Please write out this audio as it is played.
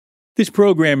This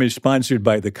program is sponsored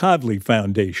by the Kavli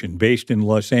Foundation, based in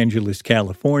Los Angeles,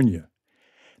 California.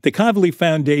 The Kavli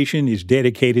Foundation is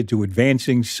dedicated to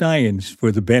advancing science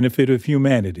for the benefit of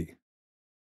humanity.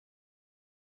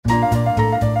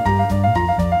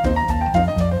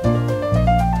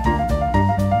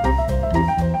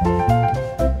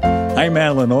 I'm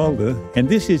Alan Alda, and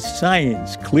this is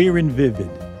Science Clear and Vivid.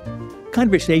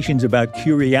 Conversations about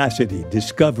curiosity,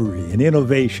 discovery, and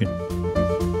innovation.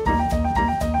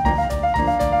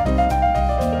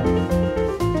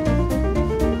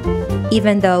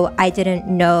 Even though I didn't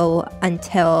know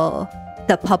until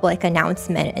the public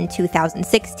announcement in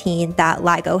 2016 that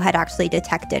LIGO had actually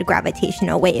detected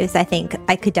gravitational waves, I think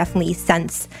I could definitely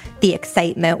sense the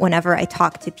excitement whenever I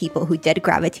talked to people who did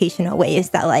gravitational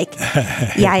waves that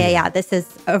yeah, this is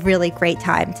a really great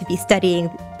time to be studying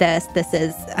this. This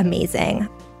is amazing.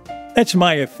 That's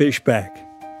Maya Fishback.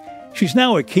 She's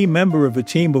now a key member of a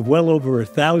team of well over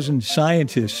 1,000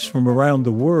 scientists from around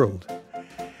the world.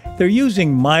 They're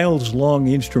using miles-long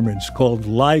instruments called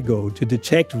LIGO to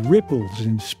detect ripples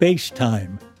in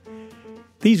space-time.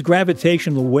 These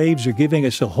gravitational waves are giving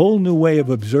us a whole new way of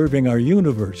observing our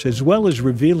universe, as well as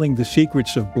revealing the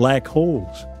secrets of black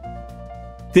holes.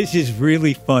 This is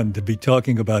really fun to be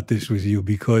talking about this with you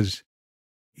because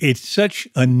it's such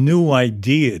a new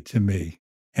idea to me,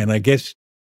 and I guess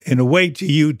in a way to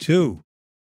you too.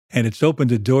 And it's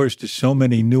opened the doors to so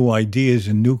many new ideas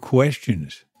and new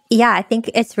questions. Yeah, I think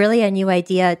it's really a new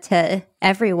idea to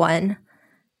everyone.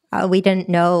 We didn't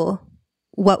know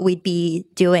what we'd be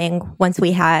doing once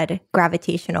we had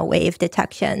gravitational wave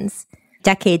detections.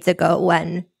 Decades ago,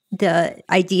 when the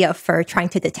idea for trying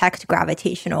to detect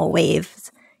gravitational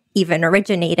waves even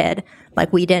originated,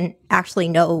 we didn't actually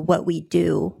know what we'd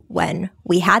do when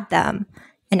we had them.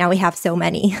 And now we have so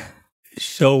many.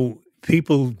 So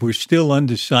people were still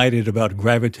undecided about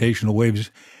gravitational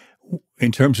waves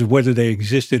in terms of whether they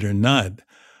existed or not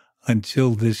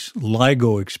until this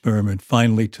LIGO experiment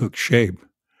finally took shape.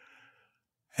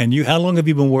 And how long have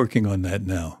you been working on that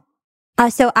now?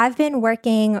 So I've been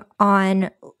working on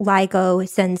LIGO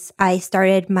since I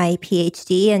started my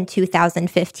PhD in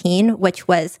 2015, which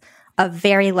was a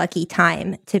very lucky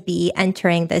time to be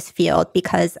entering this field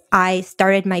because I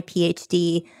started my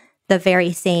PhD the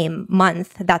very same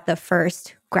month that the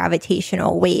first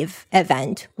gravitational wave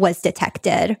event was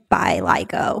detected by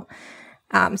LIGO.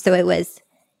 So it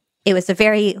was a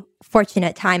very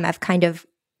fortunate time. I've kind of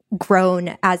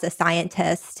grown as a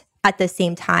scientist at the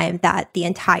same time that the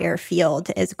entire field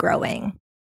is growing.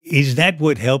 Is that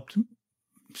what helped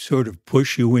sort of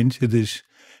push you into this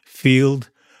field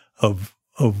of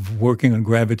working on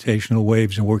gravitational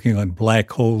waves and working on black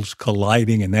holes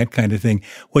colliding and that kind of thing?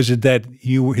 Was it that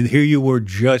you were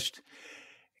just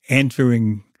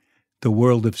entering the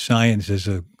world of science as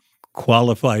a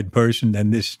qualified person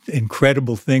and this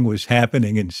incredible thing was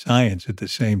happening in science at the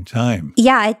same time?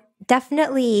 Yeah, it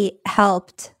definitely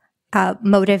helped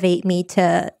motivate me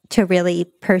to really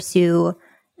pursue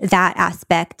that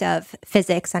aspect of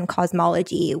physics and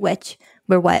cosmology, which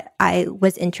were what I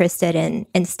was interested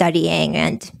in studying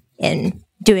and in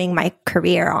doing my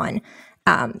career on.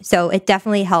 So it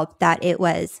definitely helped that it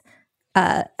was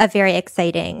a very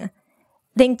exciting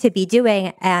thing to be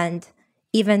doing. And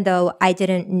even though I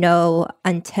didn't know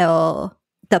until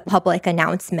the public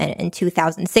announcement in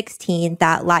 2016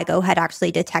 that LIGO had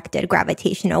actually detected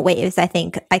gravitational waves, I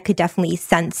think I could definitely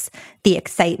sense the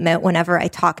excitement whenever I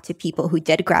talked to people who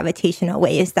did gravitational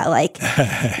waves that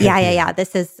yeah,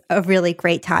 this is a really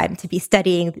great time to be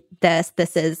studying this.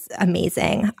 This is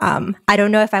amazing. I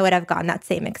don't know if I would have gotten that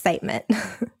same excitement.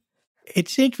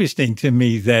 It's interesting to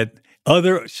me that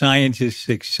other scientists'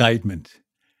 excitement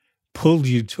pulled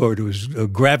you toward, it was a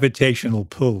gravitational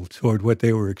pull toward what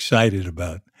they were excited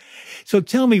about. So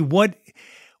tell me, what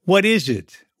is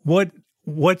it?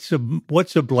 What's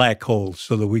a black hole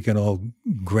so that we can all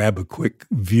grab a quick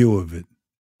view of it?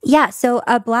 Yeah, so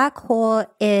a black hole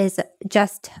is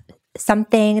just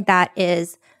something that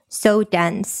is so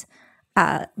dense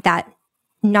that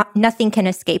nothing can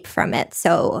escape from it.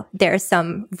 So there's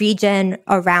some region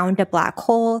around a black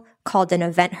hole called an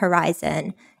event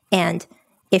horizon, and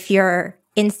if you're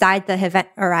inside the event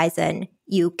horizon,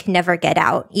 you can never get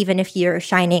out. Even if you're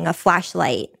shining a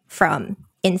flashlight from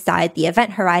inside the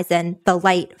event horizon, the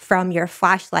light from your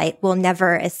flashlight will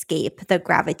never escape the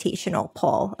gravitational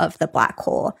pull of the black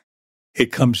hole.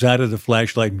 It comes out of the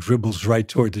flashlight and dribbles right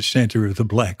toward the center of the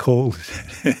black hole.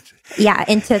 Yeah,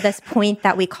 into this point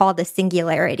that we call the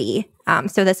singularity.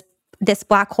 So this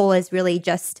black hole is really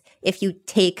just if you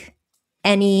take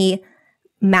any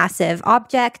massive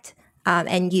object,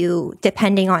 And you,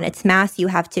 depending on its mass, you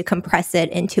have to compress it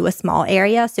into a small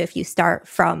area. So if you start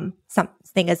from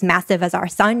something as massive as our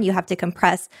sun, you have to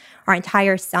compress our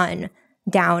entire sun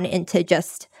down into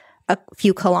just a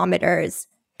few kilometers.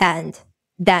 And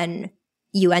then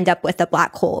you end up with a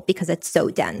black hole because it's so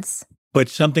dense. But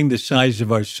something the size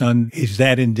of our sun, is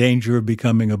that in danger of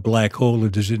becoming a black hole, or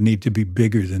does it need to be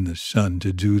bigger than the sun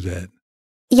to do that?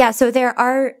 Yeah, so there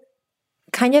are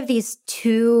kind of these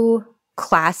two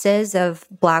classes of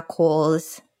black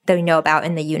holes that we know about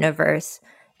in the universe.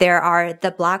 There are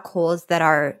the black holes that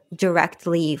are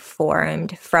directly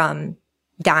formed from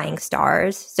dying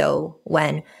stars. So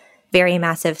when very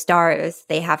massive stars,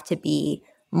 they have to be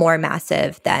more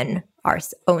massive than our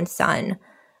own sun.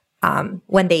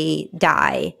 When they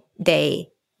die, they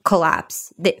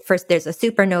collapse. First, there's a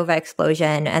supernova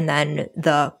explosion, and then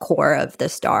the core of the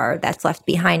star that's left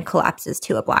behind collapses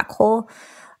to a black hole.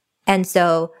 And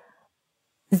so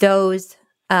those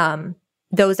are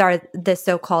the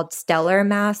so-called stellar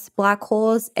mass black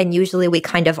holes. And usually we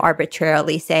kind of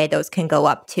arbitrarily say those can go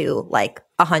up to like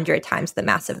 100 times the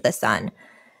mass of the sun.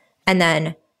 And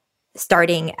then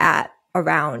starting at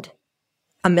around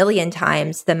 1,000,000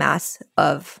 times the mass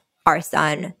of our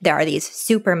sun, there are these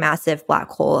supermassive black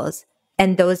holes.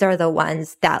 And those are the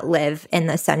ones that live in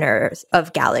the centers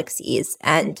of galaxies.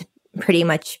 And pretty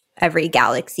much every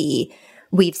galaxy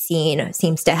we've seen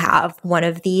seems to have one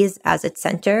of these as its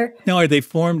center. Now, are they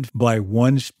formed by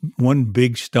one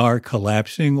big star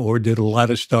collapsing, or did a lot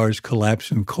of stars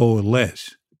collapse and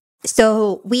coalesce?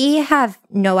 So we have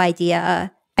no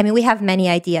idea. I mean, we have many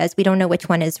ideas. We don't know which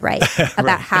one is right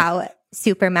about how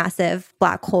supermassive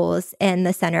black holes in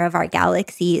the center of our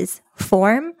galaxies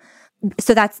form.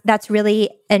 So that's really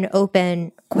an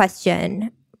open question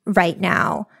right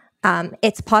now.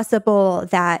 It's possible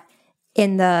that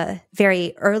in the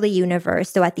very early universe,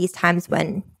 so at these times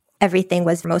when everything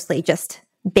was mostly just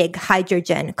big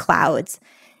hydrogen clouds,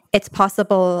 it's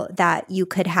possible that you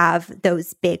could have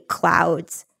those big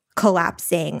clouds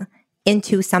collapsing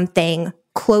into something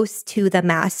close to the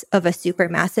mass of a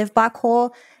supermassive black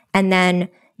hole. And then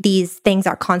these things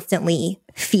are constantly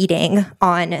feeding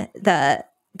on the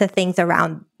things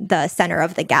around the center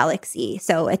of the galaxy.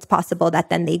 So it's possible that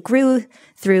then they grew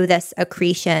through this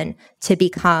accretion to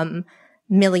become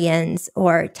millions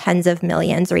or tens of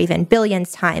millions or even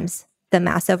billions times the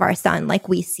mass of our sun, like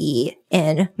we see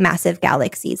in massive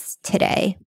galaxies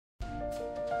today.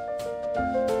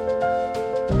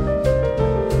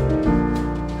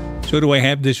 So do I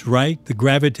have this right? The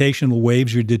gravitational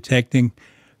waves you're detecting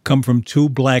come from two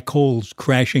black holes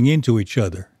crashing into each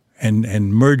other and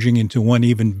merging into one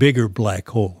even bigger black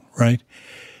hole, right?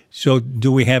 So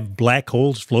do we have black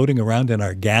holes floating around in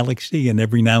our galaxy, and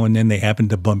every now and then they happen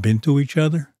to bump into each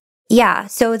other? Yeah,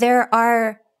 so there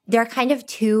are kind of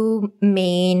two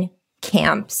main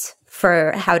camps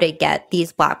for how to get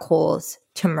these black holes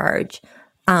to merge.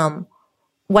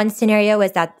 One scenario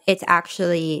is that it's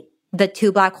actually the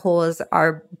two black holes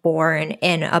are born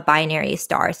in a binary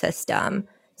star system.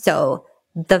 So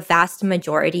the vast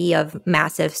majority of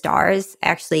massive stars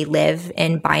actually live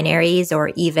in binaries or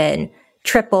even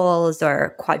triples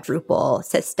or quadruple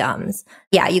systems.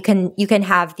 Yeah, you can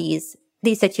have these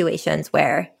situations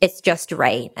where it's just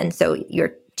right. And so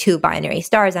your two binary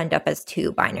stars end up as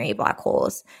two binary black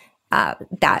holes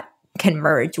that can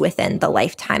merge within the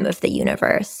lifetime of the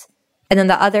universe. And then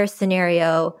the other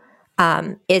scenario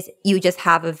is you just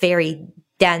have a very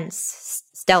dense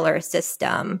stellar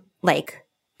system, like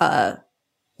a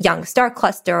young star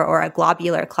cluster or a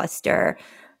globular cluster.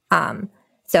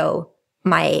 So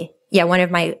one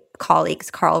of my colleagues,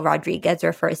 Carl Rodriguez,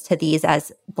 refers to these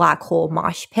as black hole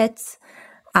mosh pits,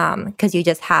 because you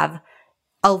just have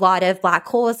a lot of black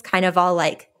holes kind of all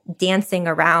like dancing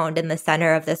around in the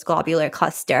center of this globular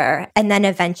cluster. And then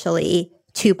eventually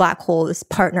two black holes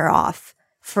partner off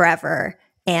forever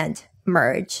and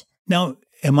merge. Now,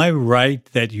 am I right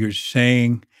that you're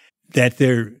saying that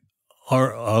there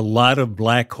are a lot of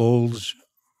black holes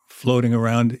floating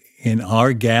around in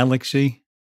our galaxy?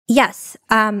 Yes.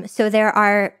 So there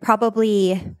are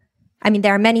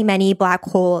there are many, many black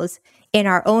holes in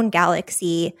our own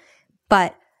galaxy,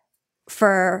 but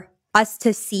for us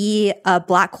to see a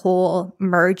black hole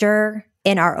merger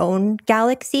in our own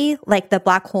galaxy, like the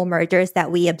black hole mergers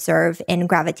that we observe in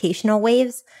gravitational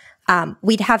waves,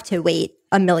 we'd have to wait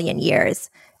 1,000,000 years.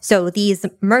 So these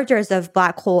mergers of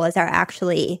black holes are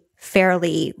actually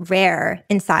fairly rare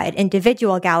inside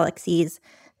individual galaxies.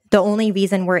 The only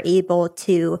reason we're able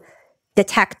to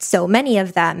detect so many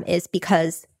of them is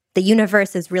because the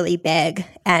universe is really big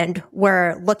and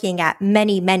we're looking at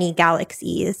many, many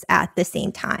galaxies at the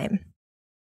same time.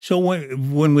 So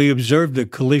when we observe the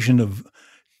collision of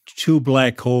two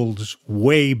black holes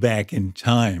way back in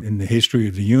time in the history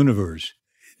of the universe,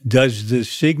 does the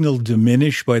signal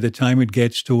diminish by the time it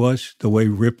gets to us, the way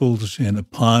ripples in a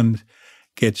pond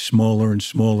get smaller and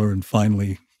smaller and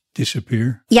finally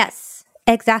disappear? Yes,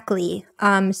 exactly.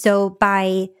 So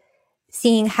by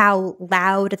seeing how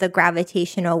loud the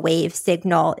gravitational wave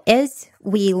signal is,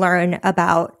 we learn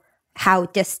about how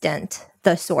distant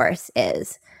the source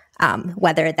is,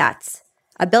 whether that's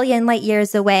 1 billion light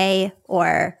years away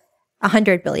or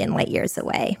 100 billion light years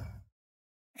away.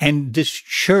 And this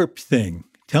chirp thing,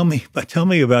 tell me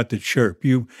about the chirp.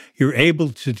 You're able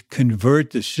to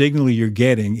convert the signal you're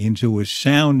getting into a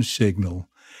sound signal,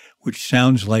 which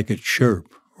sounds like a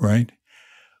chirp, right?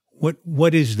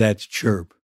 What is that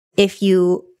chirp? If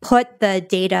you put the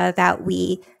data that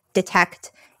we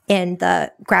detect in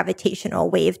the gravitational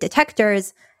wave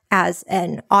detectors as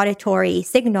an auditory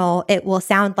signal, it will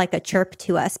sound like a chirp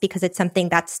to us because it's something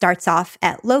that starts off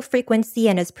at low frequency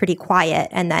and is pretty quiet,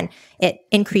 and then it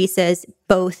increases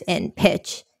both in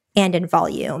pitch and in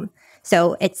volume.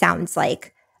 So it sounds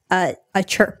like a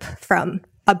chirp from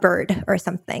a bird or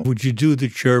something. Would you do the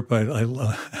chirp? I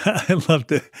love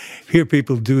to hear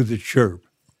people do the chirp.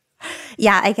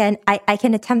 Yeah, I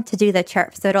can attempt to do the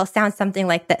chirp. So it'll sound something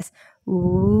like this.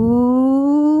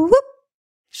 Whoop.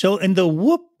 So in the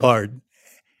whoop part,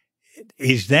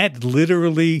 is that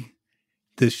literally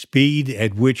the speed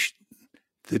at which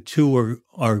the two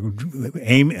are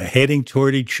heading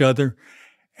toward each other?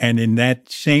 And in that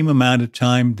same amount of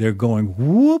time, they're going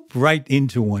whoop right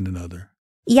into one another?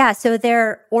 Yeah, so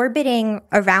they're orbiting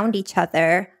around each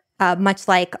other, much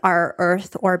like our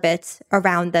Earth orbits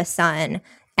around the sun.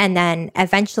 And then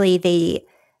eventually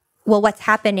what's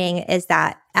happening is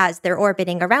that as they're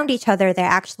orbiting around each other, they're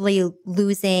actually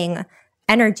losing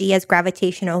energy as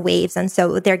gravitational waves. And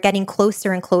so they're getting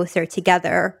closer and closer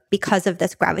together because of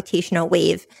this gravitational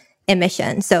wave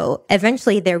emission. So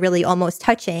eventually they're really almost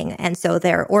touching. And so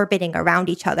they're orbiting around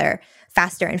each other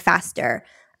faster and faster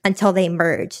until they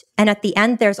merge. And at the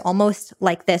end, there's almost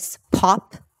like this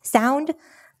pop sound.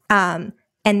 And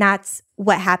that's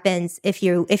what happens if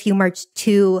you merge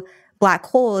two black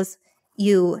holes.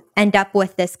 You end up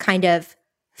with this kind of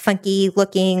funky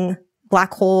looking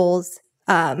black holes,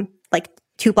 like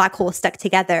two black holes stuck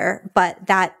together. But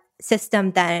that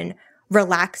system then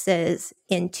relaxes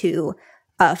into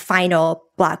a final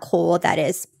black hole that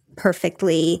is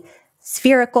perfectly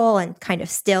spherical and kind of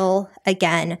still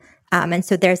again. And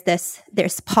so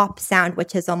there's pop sound,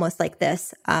 which is almost like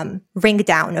this ring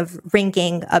down of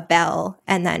ringing a bell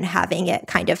and then having it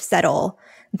kind of settle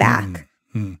back.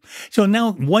 Mm-hmm. So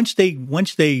now once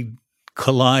they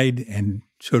collide and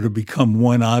sort of become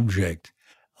one object,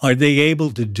 are they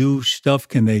able to do stuff?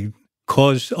 Can they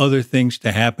cause other things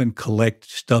to happen, collect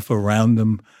stuff around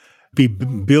them, be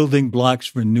building blocks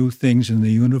for new things in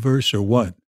the universe, or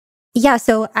what? Yeah,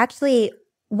 so actually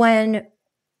one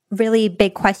really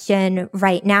big question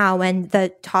right now, and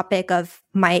the topic of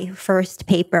my first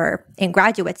paper in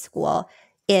graduate school,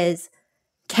 is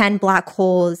can black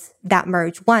holes that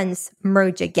merge once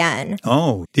merge again?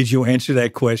 Oh, did you answer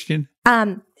that question?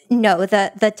 No,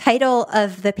 the title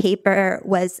of the paper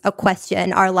was a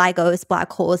question. Are LIGOs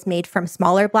black holes made from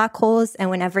smaller black holes? And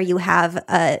whenever you have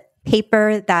a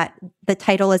paper that the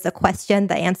title is a question,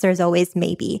 the answer is always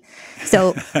maybe.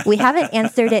 So we haven't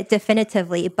answered it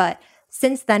definitively, but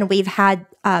since then we've had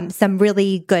some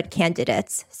really good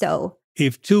candidates. So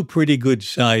if two pretty good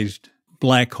sized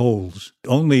black holes,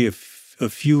 only a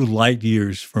few light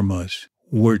years from us,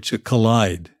 were to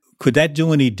collide, could that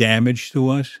do any damage to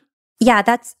us? Yeah,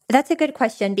 that's a good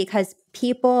question, because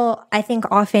people, I think,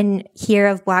 often hear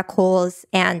of black holes,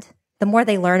 and the more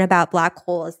they learn about black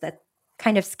holes, the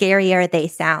kind of scarier they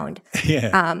sound.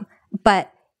 Yeah.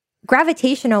 But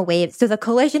gravitational waves, so the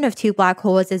collision of two black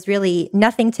holes is really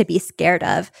nothing to be scared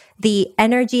of. The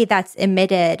energy that's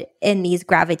emitted in these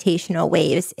gravitational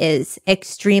waves is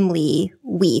extremely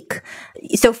weak.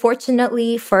 So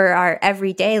fortunately for our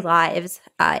everyday lives,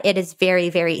 it is very,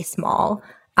 very small.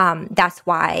 That's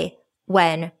why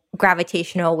when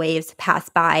gravitational waves pass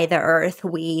by the Earth,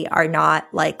 we are not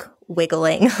like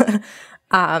wiggling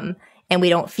and we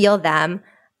don't feel them.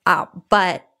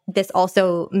 But this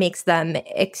also makes them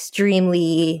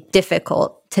extremely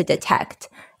difficult to detect.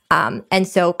 And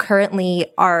so currently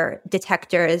our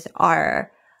detectors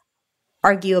are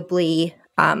arguably,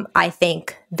 I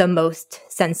think, the most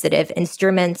sensitive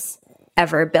instruments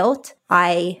ever built.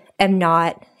 I am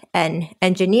not an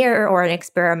engineer or an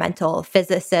experimental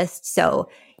physicist, so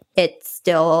it's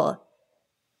still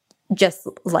just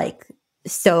like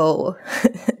so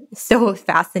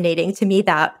fascinating to me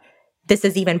that this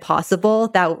is even possible,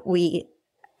 that we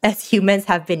as humans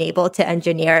have been able to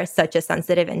engineer such a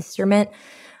sensitive instrument.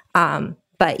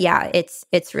 But yeah,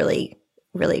 it's really,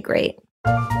 really great.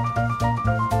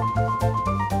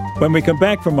 When we come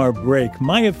back from our break,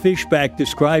 Maya Fishback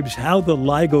describes how the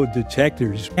LIGO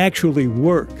detectors actually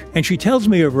work. And she tells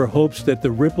me of her hopes that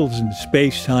the ripples in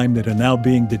space-time that are now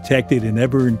being detected in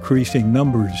ever-increasing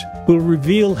numbers will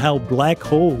reveal how black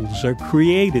holes are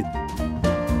created.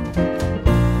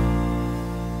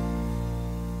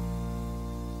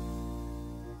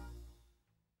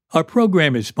 Our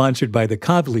program is sponsored by the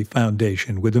Kavli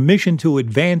Foundation with a mission to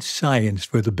advance science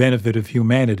for the benefit of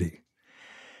humanity.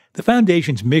 The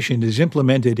Foundation's mission is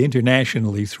implemented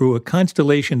internationally through a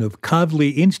constellation of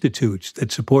Kavli institutes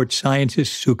that support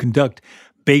scientists who conduct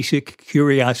basic,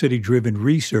 curiosity-driven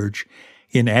research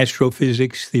in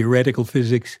astrophysics, theoretical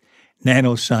physics,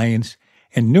 nanoscience,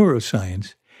 and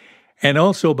neuroscience, and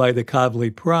also by the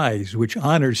Kavli Prize, which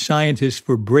honors scientists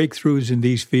for breakthroughs in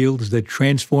these fields that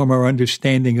transform our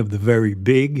understanding of the very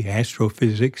big,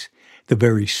 astrophysics, the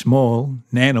very small,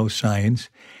 nanoscience,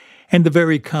 and the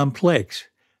very complex,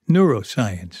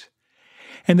 neuroscience.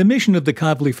 And the mission of the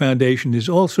Kavli Foundation is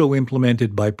also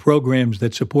implemented by programs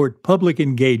that support public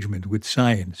engagement with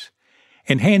science,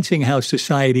 enhancing how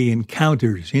society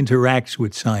encounters, interacts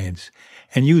with science,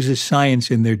 and uses science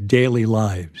in their daily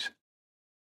lives.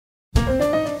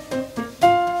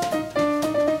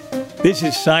 This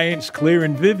is Science Clear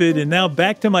and Vivid, and now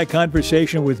back to my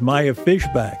conversation with Maya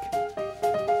Fishback.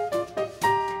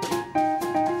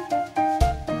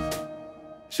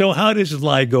 So how does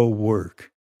LIGO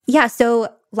work? Yeah,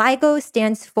 so LIGO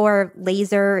stands for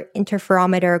Laser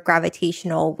Interferometer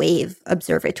Gravitational Wave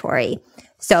Observatory.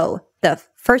 So the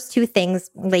first two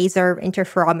things, laser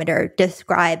interferometer,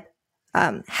 describe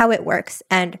how it works.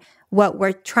 And what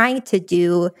we're trying to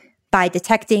do by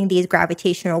detecting these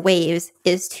gravitational waves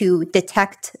is to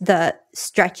detect the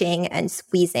stretching and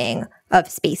squeezing of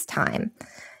space-time.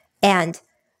 And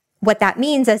what that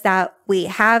means is that we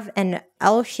have an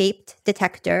L-shaped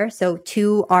detector, so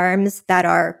two arms that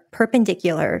are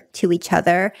perpendicular to each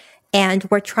other, and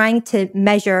we're trying to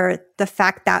measure the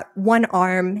fact that one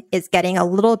arm is getting a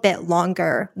little bit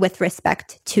longer with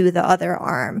respect to the other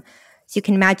arm. So you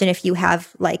can imagine if you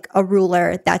have like a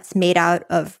ruler that's made out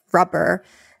of rubber.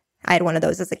 I had one of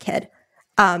those as a kid.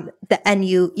 And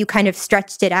you kind of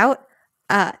stretched it out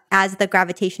as the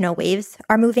gravitational waves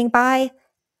are moving by.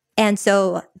 And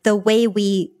so the way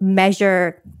we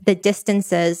measure the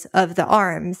distances of the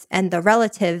arms and the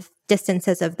relative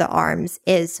distances of the arms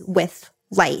is with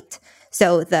light.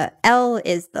 So the L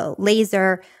is the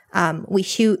laser. We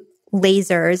shoot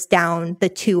lasers down the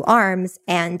two arms.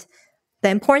 And the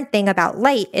important thing about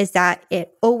light is that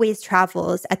it always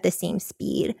travels at the same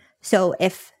speed. So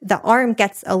if the arm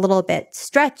gets a little bit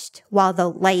stretched while the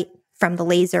light from the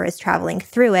laser is traveling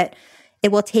through it,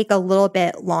 it will take a little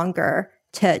bit longer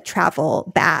to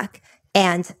travel back.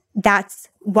 And that's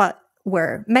what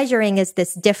we're measuring, is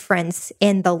this difference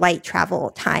in the light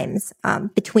travel times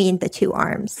between the two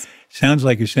arms. Sounds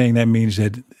like you're saying that means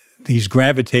that these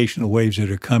gravitational waves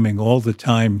that are coming all the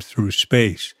time through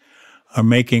space are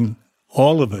making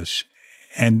all of us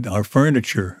and our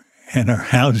furniture and our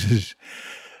houses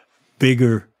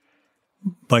bigger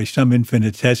by some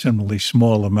infinitesimally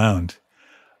small amount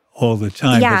all the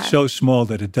time, but so small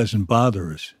that it doesn't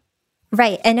bother us.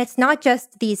 Right. And it's not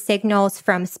just these signals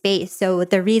from space. So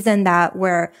the reason that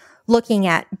we're looking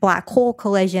at black hole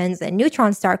collisions and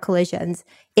neutron star collisions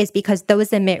is because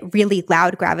those emit really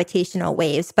loud gravitational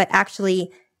waves. But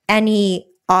actually, any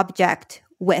object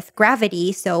with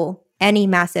gravity, so any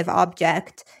massive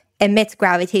object, emits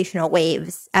gravitational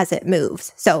waves as it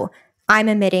moves. So I'm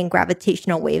emitting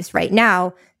gravitational waves right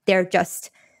now. They're just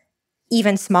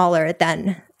even smaller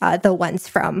than the ones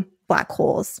from black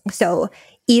holes. So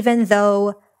even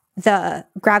though the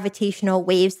gravitational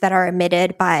waves that are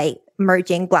emitted by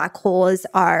merging black holes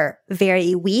are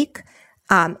very weak,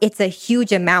 it's a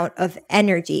huge amount of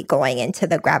energy going into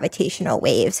the gravitational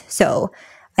waves. So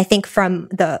I think from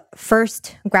the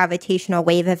first gravitational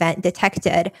wave event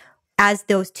detected, as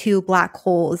those two black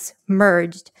holes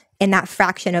merged in that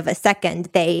fraction of a second,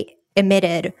 they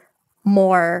emitted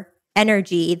more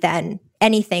energy than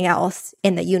anything else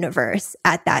in the universe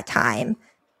at that time.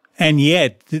 And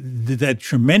yet, that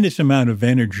tremendous amount of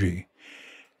energy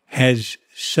has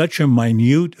such a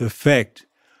minute effect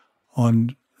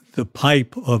on the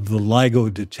pipe of the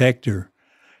LIGO detector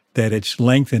that it's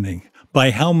lengthening.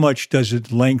 By how much does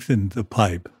it lengthen the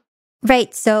pipe?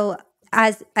 Right. So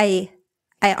as I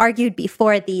argued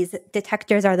before, these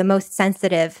detectors are the most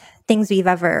sensitive things we've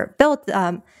ever built.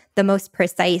 the most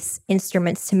precise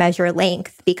instruments to measure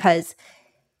length, because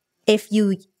if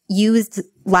you used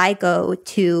LIGO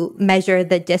to measure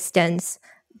the distance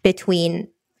between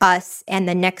us and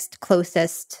the next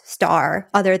closest star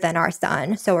other than our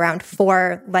sun, so around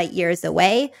 4 light years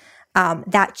away,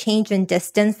 that change in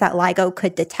distance that LIGO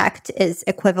could detect is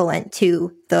equivalent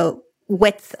to the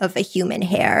width of a human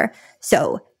hair.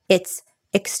 So it's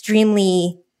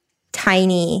extremely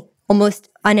tiny, almost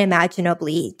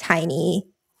unimaginably tiny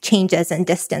changes in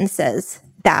distances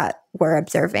that we're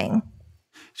observing.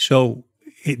 So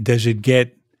does it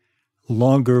get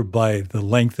longer by the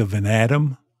length of an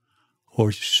atom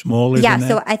or smaller than that? Yeah,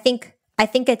 so I think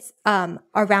it's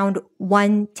around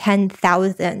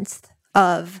 1/10,000th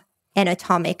of an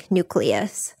atomic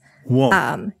nucleus.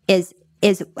 Whoa.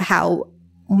 Is how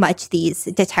much these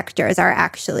detectors are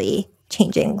actually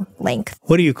changing length.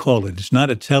 What do you call it? It's not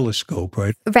a telescope,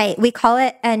 right? Right. We call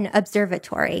it an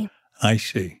observatory. I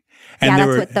see. And yeah,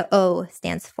 that's what the O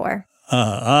stands for.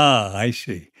 I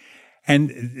see.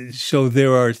 And so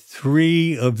there are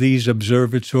 3 of these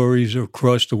observatories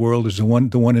across the world. Is the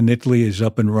one in Italy is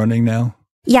up and running now?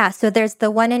 Yeah, so there's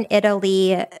the one in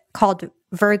Italy called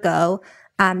Virgo.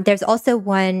 There's also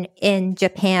one in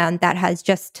Japan that has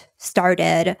just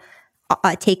started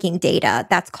taking data.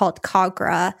 That's called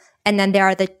Kagra. And then there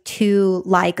are the 2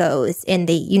 LIGOs in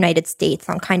the United States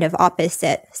on kind of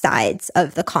opposite sides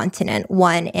of the continent,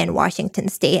 one in Washington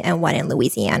State and one in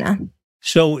Louisiana.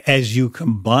 So as you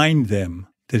combine them,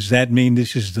 does that mean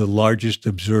this is the largest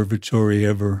observatory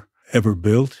ever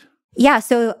built? Yeah,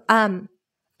 so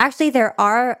actually there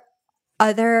are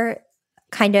other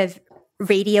kind of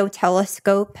radio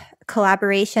telescope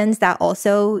collaborations that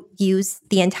also use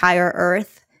the entire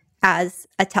Earth as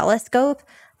a telescope.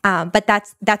 But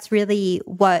that's really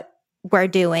what we're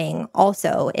doing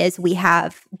also, is we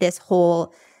have this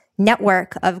whole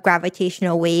network of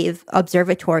gravitational wave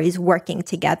observatories working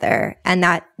together. And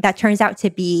that turns out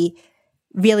to be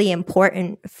really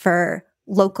important for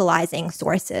localizing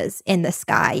sources in the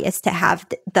sky, is to have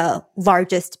the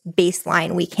largest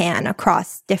baseline we can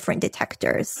across different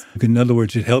detectors. In other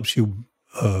words, it helps you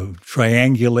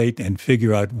triangulate and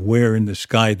figure out where in the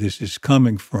sky this is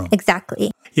coming from.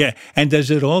 Exactly. Yeah. And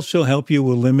does it also help you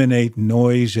eliminate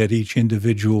noise at each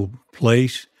individual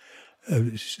place?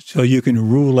 So you can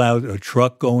rule out a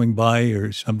truck going by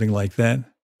or something like that?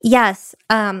 Yes.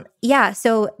 Yeah.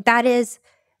 So that is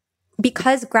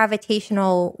because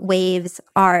gravitational waves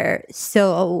are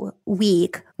so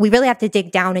weak, we really have to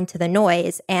dig down into the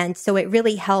noise. And so it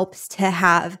really helps to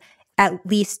have at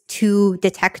least 2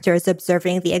 detectors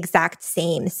observing the exact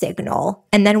same signal.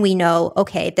 And then we know,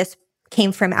 okay, this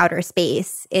came from outer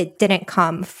space. It didn't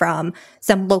come from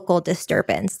some local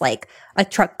disturbance like a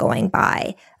truck going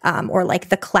by, or like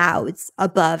the clouds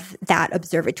above that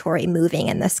observatory moving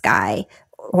in the sky,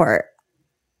 or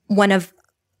one of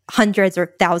hundreds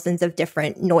or thousands of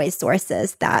different noise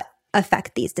sources that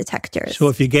affect these detectors. So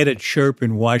if you get a chirp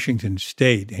in Washington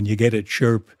State and you get a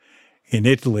chirp in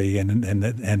Italy and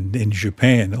in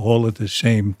Japan all at the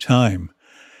same time,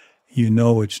 you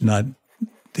know it's not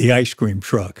the ice cream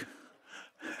truck.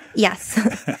 Yes.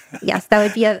 Yes, that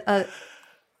would be a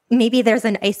maybe there's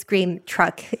an ice cream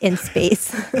truck in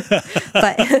space,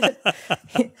 but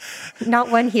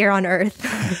not one here on Earth.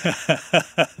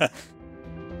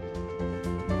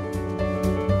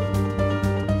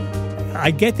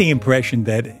 I get the impression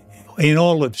that in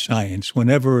all of science,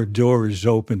 whenever a door is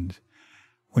opened,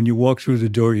 when you walk through the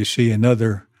door, you see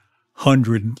another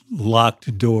 100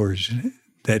 locked doors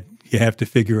that you have to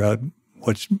figure out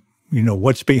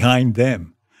what's behind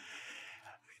them.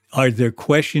 Are there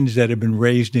questions that have been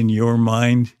raised in your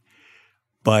mind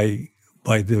by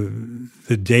the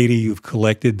data you've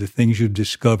collected, the things you've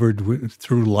discovered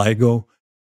through LIGO?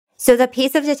 So the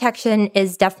pace of detection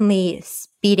is definitely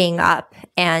speeding up,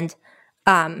 and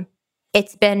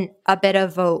it's been a bit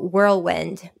of a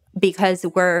whirlwind because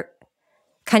we're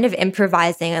kind of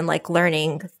improvising and like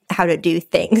learning how to do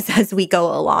things as we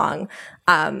go along.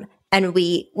 And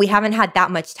we haven't had that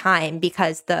much time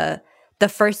because the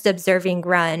first observing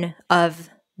run of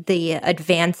the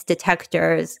advanced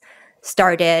detectors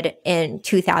started in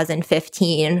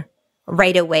 2015,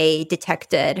 right away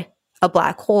detected a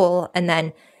black hole and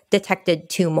then detected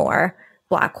 2 more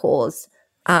black holes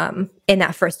in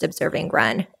that first observing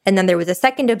run. And then there was a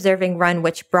second observing run,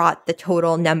 which brought the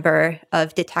total number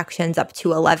of detections up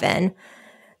to 11.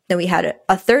 Then we had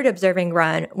a third observing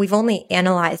run. We've only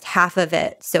analyzed half of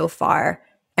it so far,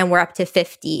 and we're up to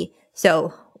 50.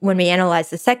 So when we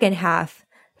analyze the second half,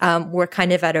 we're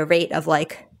kind of at a rate of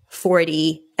like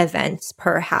 40 events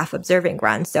per half observing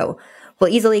run. So we'll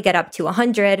easily get up to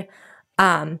 100.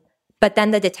 But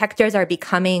then the detectors are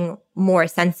becoming more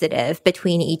sensitive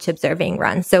between each observing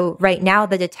run. So right now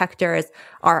the detectors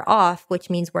are off, which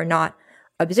means we're not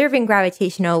observing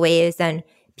gravitational waves, and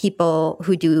people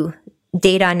who do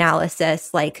data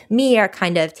analysis like me are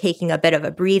kind of taking a bit of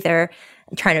a breather,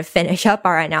 trying to finish up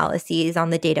our analyses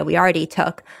on the data we already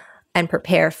took and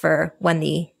prepare for when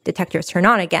the detectors turn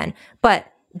on again.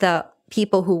 But the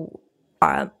people who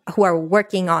are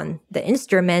working on the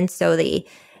instruments, so the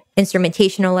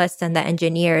instrumentationalists and the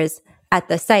engineers at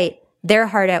the site, they're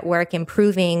hard at work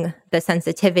improving the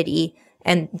sensitivity.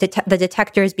 And the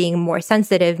detectors being more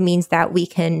sensitive means that we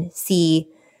can see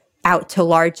out to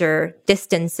larger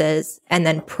distances and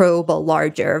then probe a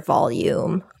larger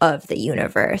volume of the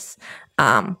universe,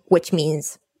 which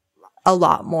means a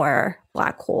lot more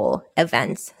black hole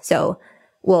events. So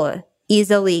we'll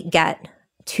easily get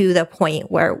to the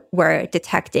point where we're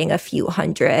detecting a few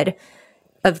hundred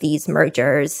of these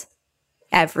mergers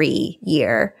every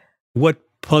year. What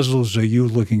puzzles are you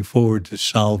looking forward to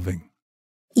solving?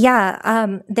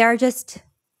 Yeah, there are just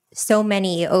so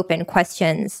many open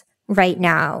questions right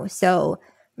now. So,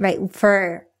 right,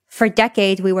 for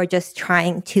decades, we were just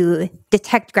trying to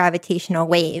detect gravitational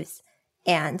waves.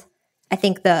 And I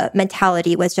think the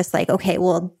mentality was just like, okay,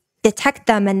 we'll detect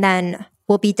them and then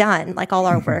we'll be done. Like all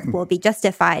our work will be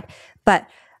justified. But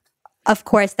of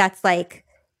course, that's like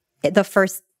the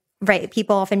first, right?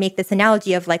 People often make this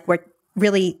analogy of like, we're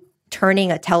really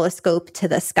turning a telescope to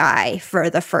the sky for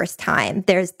the first time.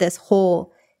 There's this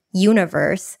whole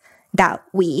universe that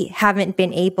we haven't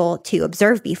been able to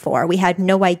observe before. We had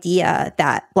no idea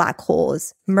that black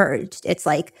holes merged. It's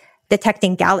like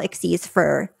detecting galaxies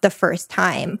for the first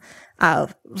time.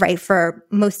 Right, for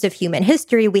most of human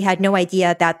history, we had no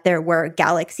idea that there were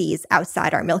galaxies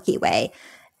outside our Milky Way.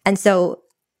 And so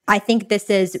I think this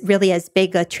is really as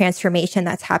big a transformation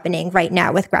that's happening right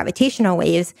now with gravitational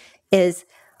waves is,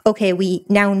 okay, we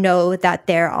now know that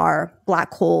there are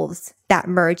black holes that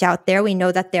merge out there. We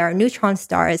know that there are neutron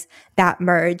stars that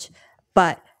merge,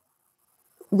 but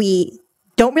we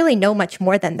don't really know much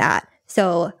more than that.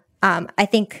 So I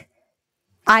think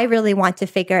I really want to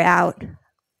figure out,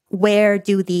 where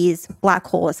do these black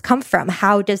holes come from?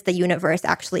 How does the universe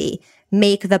actually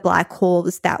make the black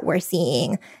holes that we're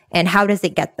seeing? And how does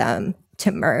it get them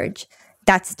to merge?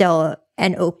 That's still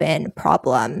an open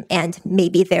problem. And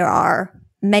maybe there are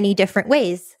many different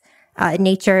ways.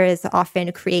 Nature is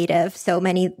often creative. So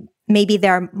maybe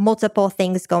there are multiple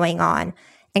things going on,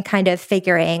 and kind of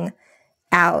figuring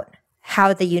out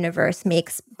how the universe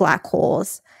makes black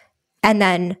holes. And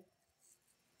then,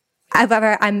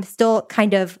 however, I'm still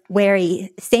kind of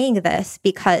wary saying this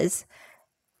because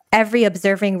every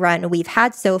observing run we've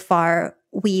had so far,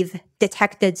 we've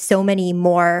detected so many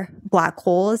more black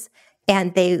holes,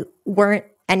 and they weren't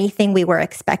anything we were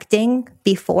expecting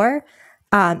before.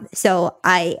 So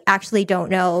I actually don't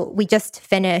know. We just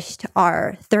finished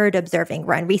our third observing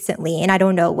run recently, and I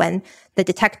don't know when the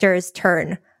detectors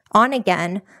turn on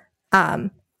again.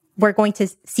 We're going to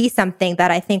see something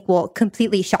that I think will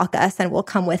completely shock us and will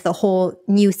come with a whole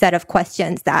new set of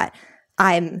questions that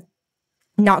I'm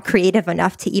not creative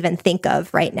enough to even think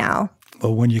of right now.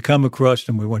 Well, when you come across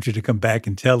them, we want you to come back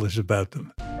and tell us about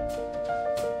them.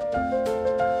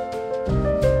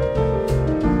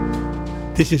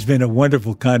 This has been a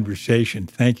wonderful conversation.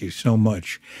 Thank you so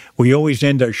much. We always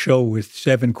end our show with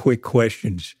 7 quick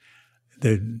questions.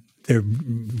 They're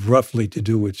roughly to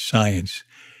do with science.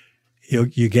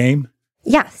 You game?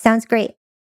 Yeah, sounds great.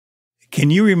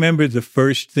 Can you remember the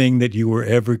first thing that you were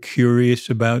ever curious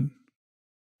about?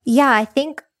 Yeah, I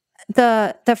think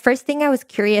the first thing I was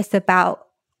curious about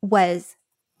was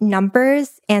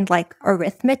numbers and like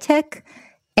arithmetic.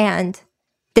 And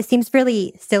this seems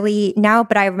really silly now,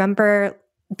 but I remember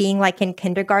being like in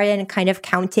kindergarten and kind of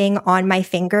counting on my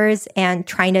fingers and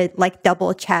trying to like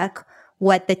double check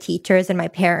what the teachers and my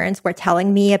parents were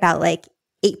telling me about like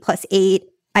 8 plus 8.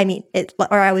 I mean,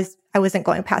 I wasn't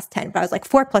going past 10, but I was like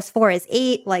 4 plus 4 is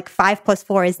 8, like 5 plus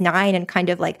 4 is 9, and kind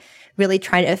of like really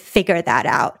trying to figure that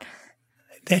out.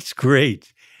 That's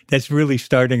great. That's really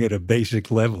starting at a basic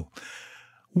level.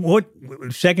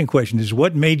 Second question is,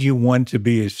 what made you want to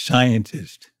be a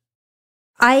scientist?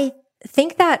 I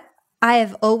think that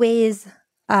I've always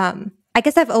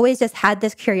just had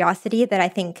this curiosity that I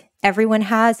think everyone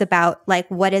has about like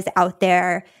what is out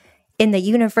there in the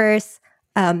universe.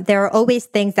 There are always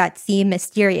things that seem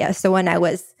mysterious. So when I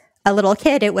was a little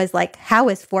kid, it was like, how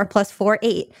is 4 plus 4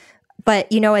 8?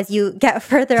 But, as you get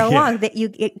further along, that you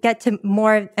get to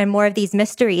more and more of these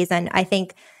mysteries. And I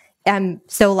think I'm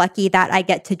so lucky that I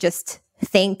get to just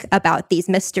think about these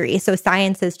mysteries. So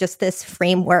science is just this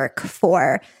framework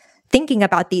for thinking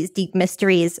about these deep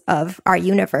mysteries of our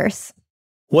universe.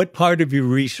 What part of your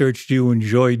research do you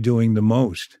enjoy doing the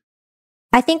most?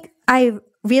 I think I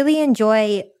really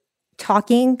enjoy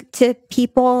talking to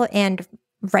people and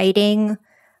writing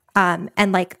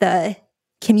and like the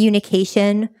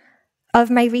communication of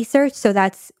my research. So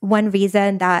that's one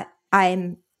reason that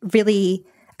I really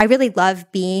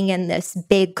love being in this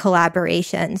big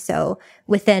collaboration. So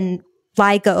within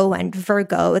LIGO and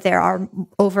Virgo, there are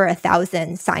over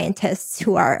 1,000 scientists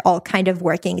who are all kind of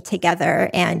working together.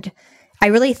 And I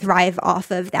really thrive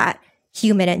off of that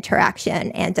human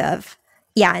interaction and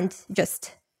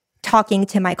just talking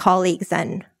to my colleagues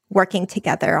and working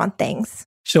together on things.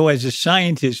 So as a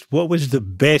scientist, what was the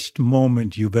best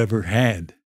moment you've ever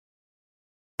had?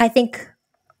 I think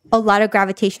a lot of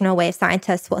gravitational wave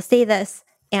scientists will say this,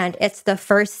 and it's the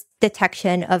first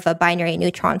detection of a binary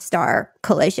neutron star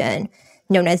collision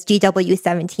known as GW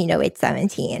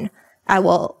 170817. I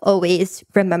will always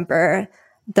remember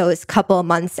those couple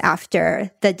months after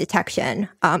the detection.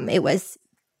 It was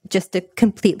just a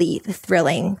completely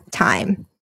thrilling time.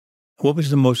 What was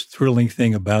the most thrilling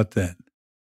thing about that?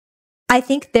 I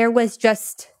think there was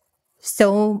just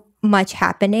so much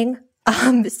happening.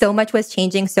 So much was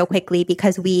changing so quickly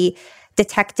because we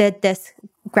detected this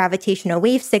gravitational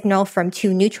wave signal from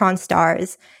two neutron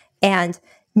stars, and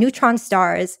neutron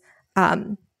stars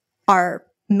are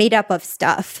made up of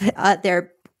stuff.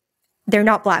 They're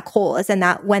not black holes, and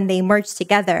that when they merge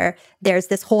together, there's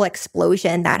this whole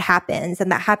explosion that happens,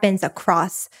 and that happens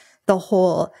across the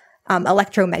whole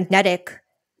electromagnetic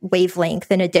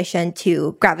wavelength in addition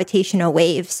to gravitational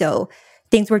waves. So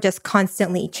things were just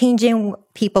constantly changing.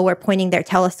 People were pointing their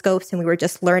telescopes and we were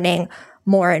just learning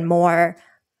more and more.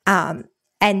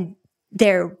 And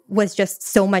there was just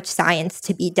so much science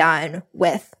to be done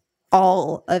with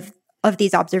all of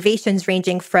these observations,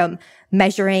 ranging from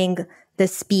measuring the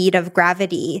speed of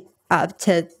gravity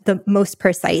to the most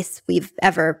precise we've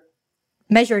ever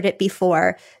measured it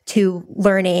before, to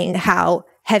learning how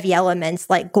heavy elements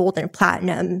like gold and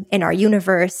platinum in our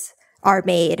universe are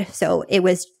made. So it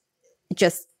was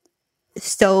just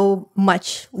so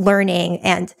much learning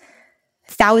and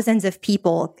thousands of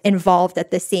people involved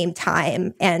at the same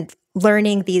time and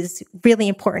learning these really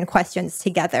important questions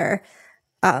together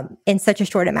in such a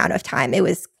short amount of time. It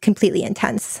was completely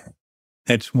intense.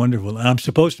 That's wonderful. I'm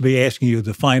supposed to be asking you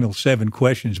the final 7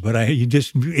 questions, but you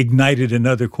just ignited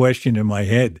another question in my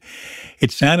head.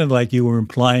 It sounded like you were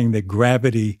implying that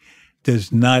gravity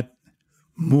does not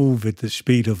move at the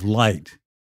speed of light.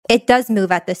 It does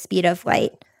move at the speed of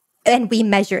light, and we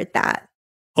measured that.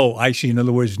 Oh, I see. In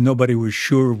other words, nobody was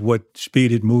sure what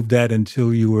speed it moved at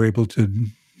until you were able to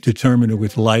determine it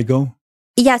with LIGO?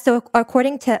 Yeah, so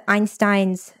according to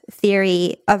Einstein's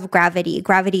theory of gravity,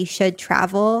 gravity should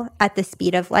travel at the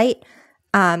speed of light,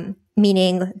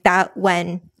 meaning that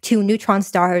when two neutron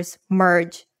stars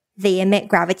merge, they emit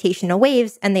gravitational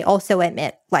waves and they also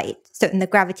emit light. So the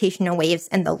gravitational waves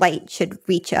and the light should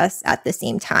reach us at the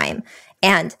same time.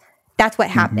 And that's what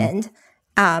happened.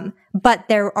 But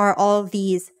there are all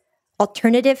these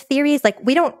alternative theories. Like,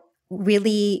 we don't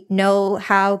really know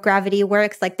how gravity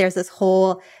works. Like, there's this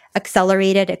whole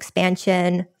accelerated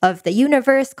expansion of the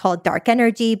universe called dark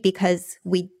energy because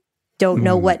we don't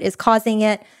know what is causing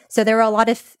it. So there are a lot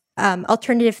of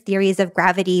alternative theories of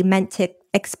gravity meant to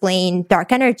explain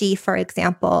dark energy, for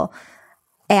example.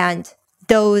 And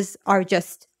those are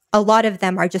just, a lot of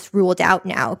them are just ruled out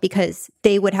now because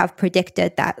they would have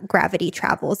predicted that gravity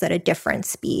travels at a different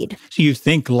speed. So you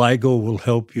think LIGO will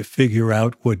help you figure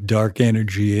out what dark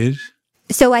energy is?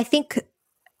 So I think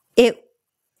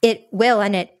it will,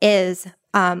 and it is,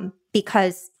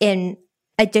 because in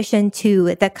addition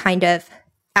to the kind of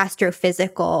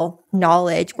astrophysical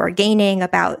knowledge we're gaining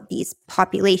about these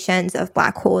populations of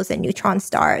black holes and neutron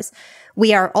stars,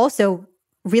 we are also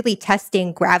really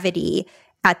testing gravity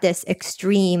at this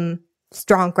extreme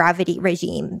strong gravity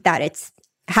regime that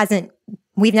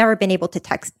we've never been able to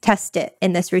test it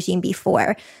in this regime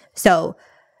before. So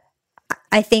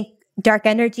I think dark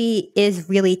energy is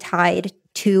really tied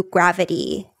to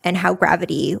gravity and how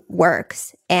gravity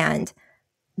works. And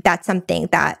that's something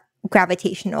that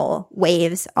gravitational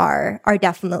waves are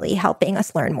definitely helping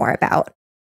us learn more about.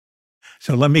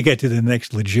 So let me get to the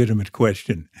next legitimate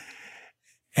question.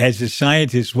 As a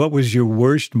scientist, what was your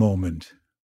worst moment?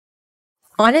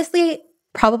 Honestly,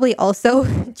 probably also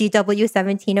GW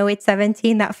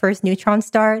 170817, that first neutron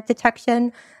star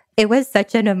detection. It was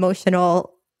such an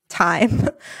emotional time.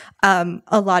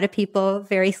 A lot of people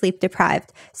very sleep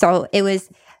deprived. So it was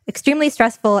extremely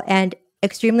stressful and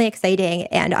extremely exciting.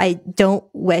 And I don't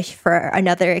wish for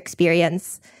another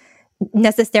experience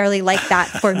necessarily like that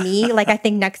for me. Like, I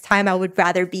think next time I would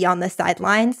rather be on the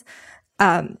sidelines.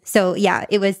 So yeah,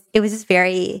 it was just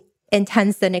very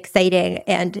intense and exciting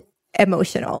and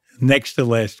emotional. Next to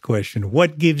last question.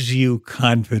 What gives you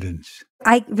confidence?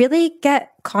 I really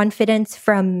get confidence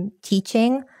from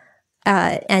teaching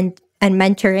and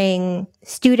mentoring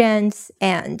students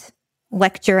and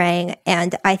lecturing.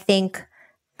 And I think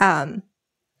I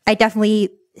definitely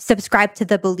subscribe to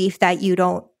the belief that you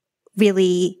don't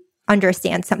really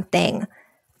understand something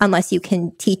unless you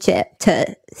can teach it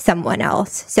to someone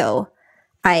else. So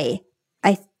I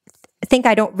think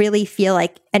I don't really feel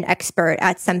like an expert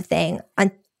at something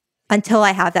until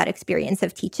I have that experience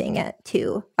of teaching it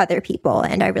to other people.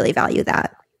 And I really value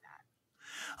that.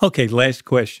 Okay, last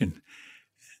question.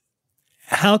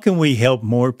 How can we help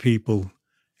more people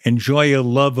enjoy a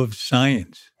love of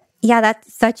science? Yeah,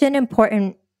 that's such an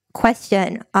important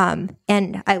question. And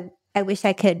I wish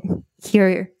I could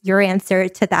hear your answer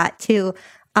to that too.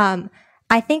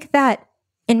 I think that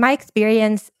in my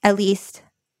experience, at least,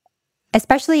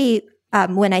 especially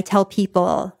when I tell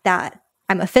people that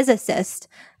I'm a physicist,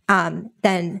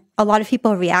 then a lot of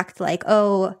people react like,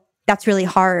 oh, that's really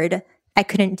hard. I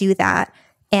couldn't do that.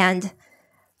 And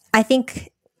I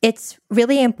think it's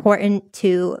really important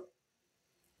to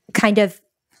kind of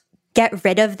get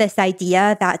rid of this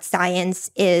idea that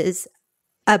science is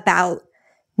about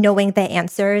knowing the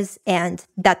answers and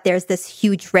that there's this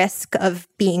huge risk of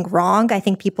being wrong. I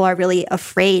think people are really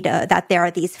afraid that there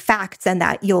are these facts and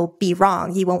that you'll be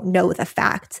wrong. You won't know the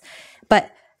facts.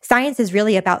 But science is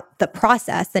really about the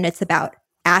process, and it's about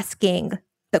asking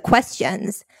the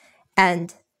questions.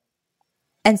 And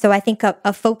so I think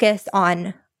a focus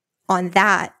on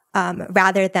that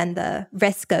rather than the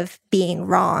risk of being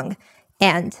wrong.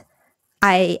 And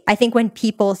I think when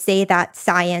people say that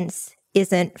science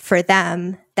isn't for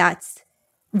them, that's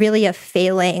really a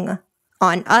failing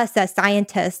on us as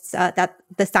scientists, that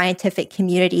the scientific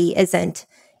community isn't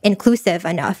inclusive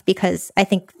enough, because I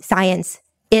think science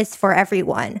is for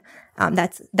everyone.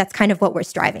 That's kind of what we're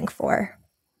striving for.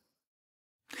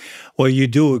 Well, you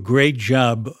do a great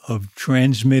job of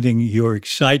transmitting your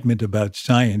excitement about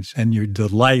science and your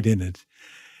delight in it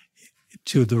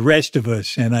to the rest of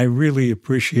us. And I really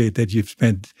appreciate that you've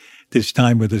spent this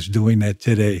time with us doing that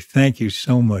today. Thank you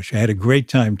so much. I had a great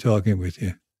time talking with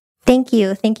you. Thank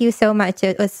you. Thank you so much.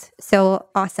 It was so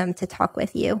awesome to talk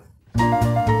with you.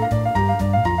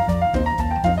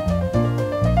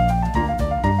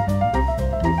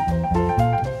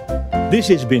 This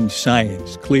has been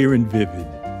Science Clear and Vivid.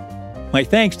 My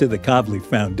thanks to the Kavli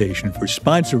Foundation for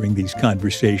sponsoring these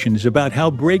conversations about how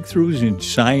breakthroughs in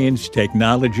science,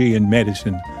 technology, and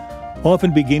medicine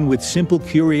often begin with simple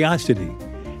curiosity,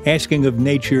 asking of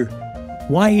nature,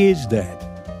 why is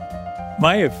that?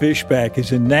 Maya Fishback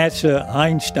is a NASA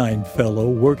Einstein Fellow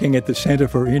working at the Center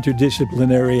for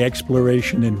Interdisciplinary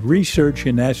Exploration and Research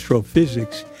in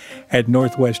Astrophysics at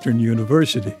Northwestern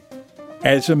University.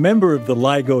 As a member of the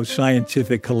LIGO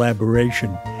Scientific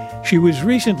Collaboration, she was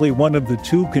recently one of the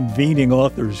 2 convening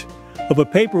authors of a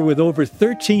paper with over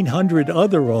 1,300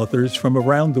 other authors from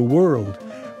around the world,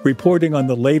 reporting on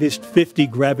the latest 50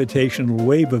 gravitational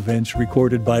wave events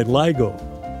recorded by LIGO.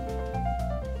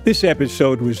 This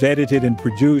episode was edited and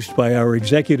produced by our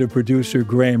executive producer,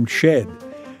 Graham Shedd,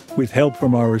 with help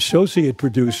from our associate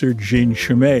producer, Jean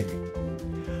Chimay.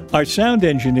 Our sound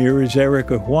engineer is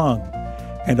Erica Huang,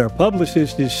 and our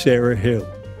publicist is Sarah Hill.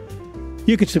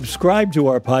 You can subscribe to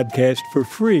our podcast for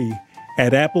free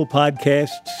at Apple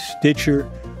Podcasts, Stitcher,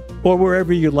 or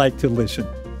wherever you like to listen.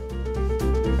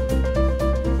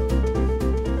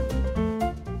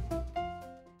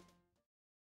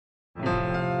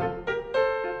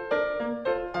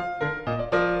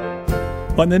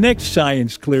 On the next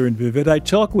Science Clear and Vivid, I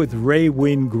talk with Rae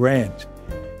Wynn Grant.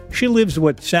 She lives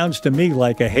what sounds to me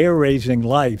like a hair-raising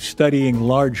life, studying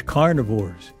large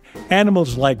carnivores,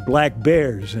 animals like black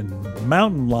bears and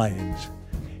mountain lions.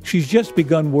 She's just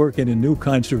begun work in a new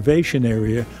conservation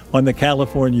area on the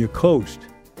California coast.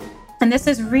 And this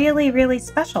is really, really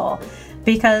special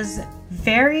because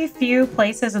very few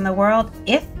places in the world,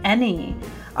 if any,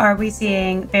 are we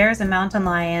seeing bears and mountain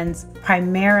lions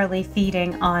primarily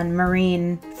feeding on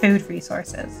marine food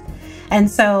resources.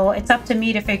 And so it's up to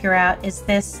me to figure out, is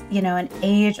this, an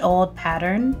age-old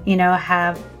pattern?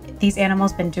 Have these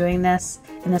animals been doing this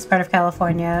in this part of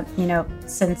California,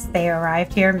 since they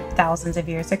arrived here thousands of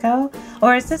years ago?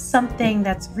 Or is this something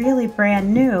that's really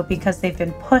brand new because they've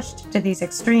been pushed to these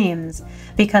extremes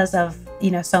because of,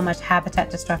 so much habitat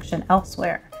destruction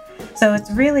elsewhere? So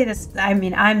it's really this, I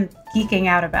mean, I'm geeking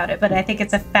out about it, but I think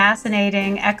it's a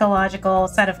fascinating ecological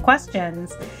set of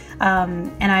questions.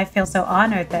 And I feel so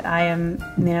honored that I am,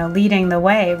 leading the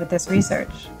way with this research.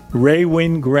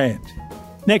 Raewyn Grant,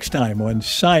 next time on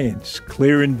Science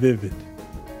Clear and Vivid.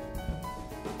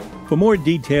 For more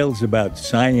details about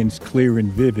Science Clear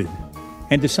and Vivid,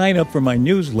 and to sign up for my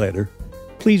newsletter,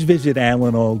 please visit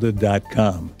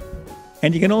alanalda.com.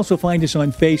 And you can also find us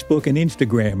on Facebook and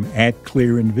Instagram at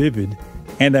Clear and Vivid,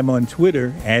 and I'm on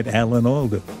Twitter at Alan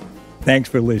Alda. Thanks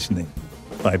for listening.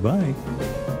 Bye-bye.